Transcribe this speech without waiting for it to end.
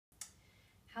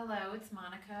Hello, it's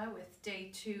Monica with day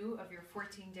 2 of your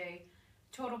 14-day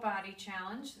total body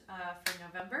challenge for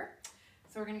November.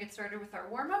 So we're going to get started with our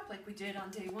warm-up like we did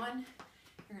on day 1.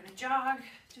 You're going to jog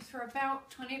just for about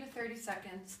 20 to 30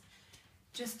 seconds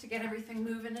just to get everything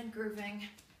moving and grooving.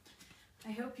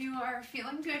 I hope you are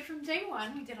feeling good from day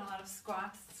 1. We did a lot of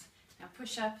squats and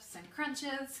push-ups and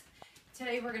crunches.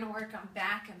 Today we're going to work on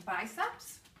back and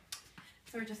biceps.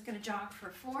 So we're just going to jog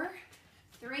for 4,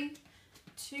 3,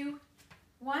 2,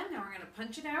 1. Now we're going to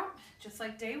punch it out just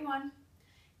like day 1.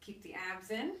 Keep the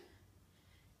abs in,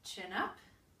 chin up,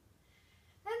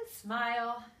 and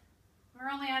smile. We're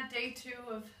only at day 2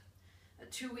 of a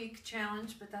 2-week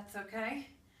challenge, but that's okay.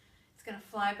 It's going to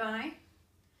fly by.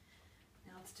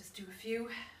 Now let's just do a few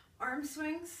arm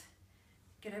swings.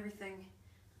 Get everything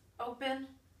open and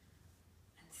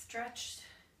stretched.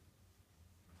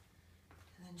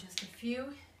 And then just a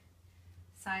few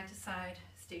side to side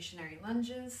stationary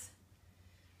lunges.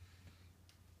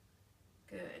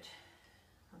 Good.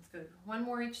 Let's go 1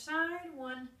 more each side,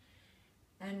 1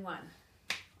 and 1.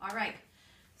 All right,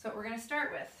 so what we're going to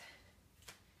start with,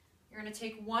 you're going to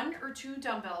take 1 or 2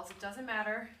 dumbbells, it doesn't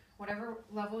matter, whatever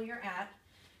level you're at.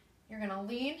 You're going to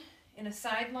lean in a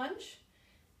side lunge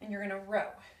and you're going to row.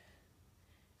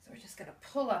 So we're just going to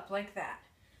pull up like that,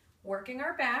 working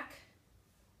our back.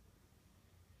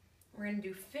 We're going to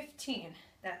do 15,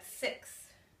 that's 6.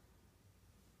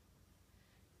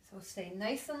 So stay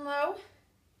nice and low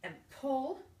and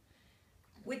pull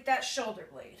with that shoulder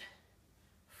blade.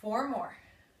 4 more.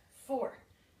 4,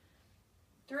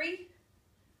 3,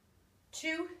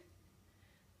 2,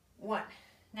 1.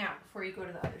 Now, before you go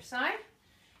to the other side,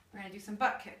 we're going to do some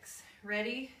butt kicks.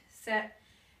 Ready, set,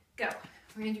 go.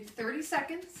 We're going to do 30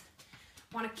 seconds.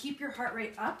 Want to keep your heart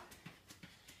rate up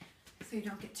so you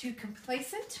don't get too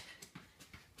complacent.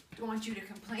 Don't want you to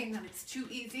complain that it's too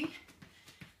easy.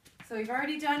 So we've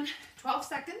already done 12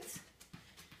 seconds.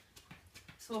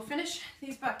 So we'll finish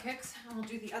these butt kicks and we'll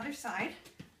do the other side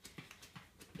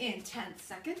in 10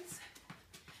 seconds.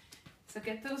 So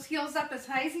get those heels up as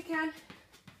high as you can.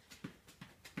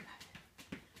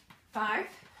 5,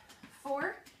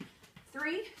 4,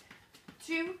 3,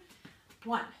 2,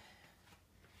 1.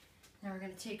 Now we're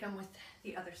going to take them with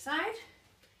the other side.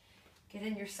 Get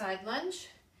in your side lunge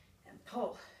and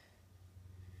pull.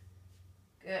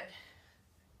 Good.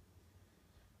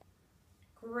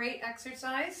 Great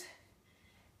exercise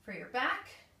for your back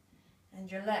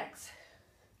and your legs.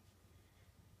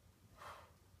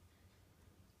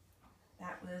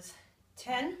 That was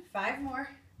 10, 5 more.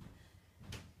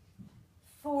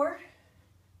 4,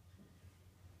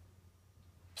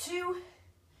 2,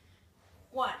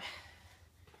 1.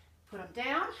 Put them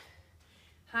down,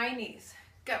 high knees,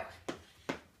 go.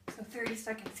 So 30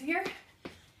 seconds here.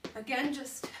 Again,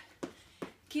 just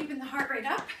keeping the heart rate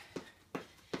up.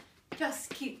 Just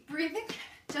keep breathing,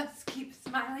 just keep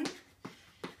smiling.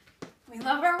 We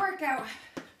love our workout.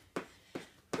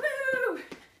 Woo!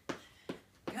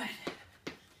 Good.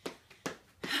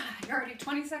 You're already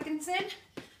 20 seconds in.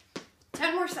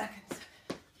 10 more seconds.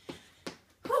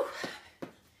 Whew.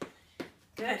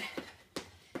 Good.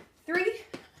 3,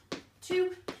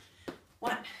 2,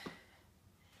 1.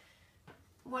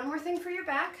 One more thing for your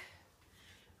back.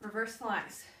 Reverse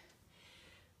flies.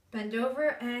 Bend over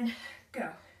and go.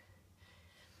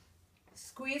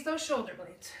 Squeeze those shoulder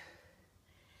blades.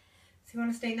 So you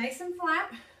want to stay nice and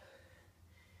flat.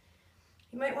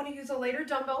 You might want to use a lighter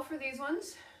dumbbell for these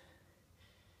ones.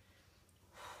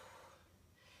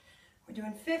 We're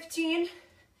doing 15.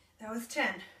 That was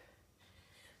 10.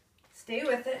 Stay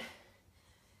with it.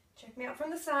 Check me out from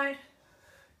the side.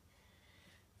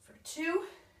 For 2,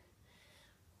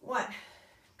 1.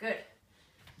 Good.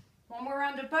 1 more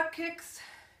round of butt kicks.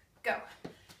 Go.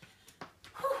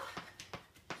 Whew.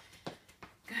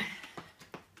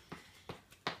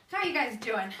 How you guys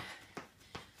doing?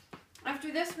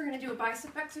 After this, we're going to do a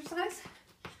bicep exercise.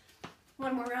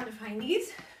 1 more round of high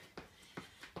knees.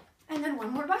 And then 1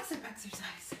 more bicep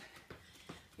exercise.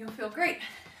 You'll feel great.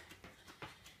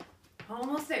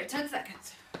 Almost there, 10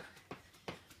 seconds.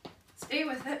 Stay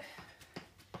with it.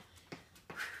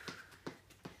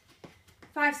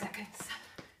 5 seconds.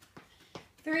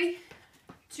 3,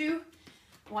 2,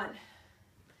 1.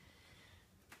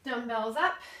 Dumbbells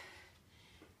up.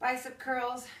 Bicep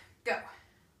curls, go.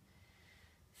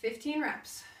 15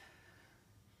 reps.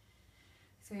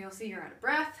 So you'll see you're out of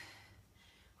breath,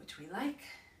 which we like.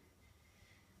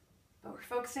 But we're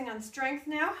focusing on strength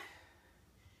now.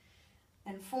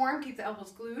 And form, keep the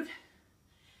elbows glued.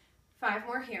 5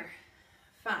 more here.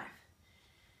 5,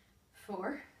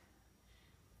 4,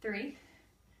 3,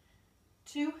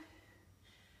 2,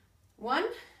 1.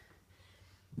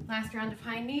 Last round of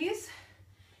high knees.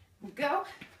 Go.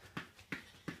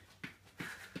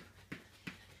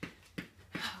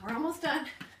 We're almost done.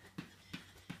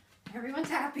 Everyone's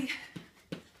happy.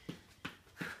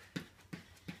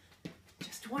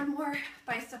 Just one more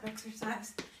bicep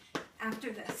exercise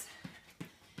after this.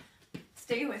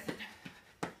 Stay with it.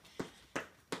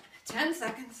 10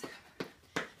 seconds.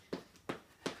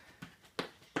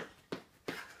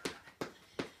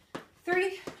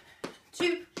 3,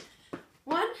 2,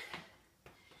 1.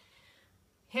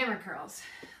 Hammer curls.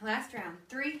 Last round.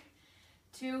 3,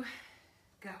 2,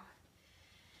 go.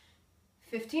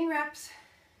 15 reps.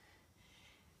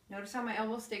 Notice how my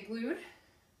elbows stay glued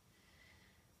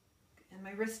and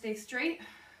my wrists stay straight.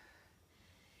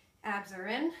 Abs are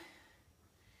in,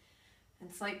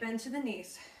 and slight bend to the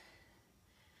knees.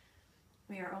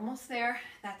 We are almost there.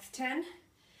 That's 10.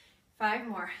 5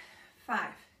 more.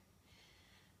 5,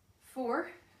 4,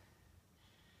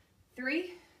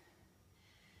 3,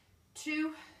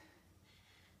 2,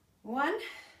 1.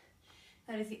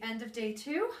 That is the end of day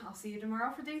 2. I'll see you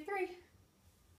tomorrow for day 3.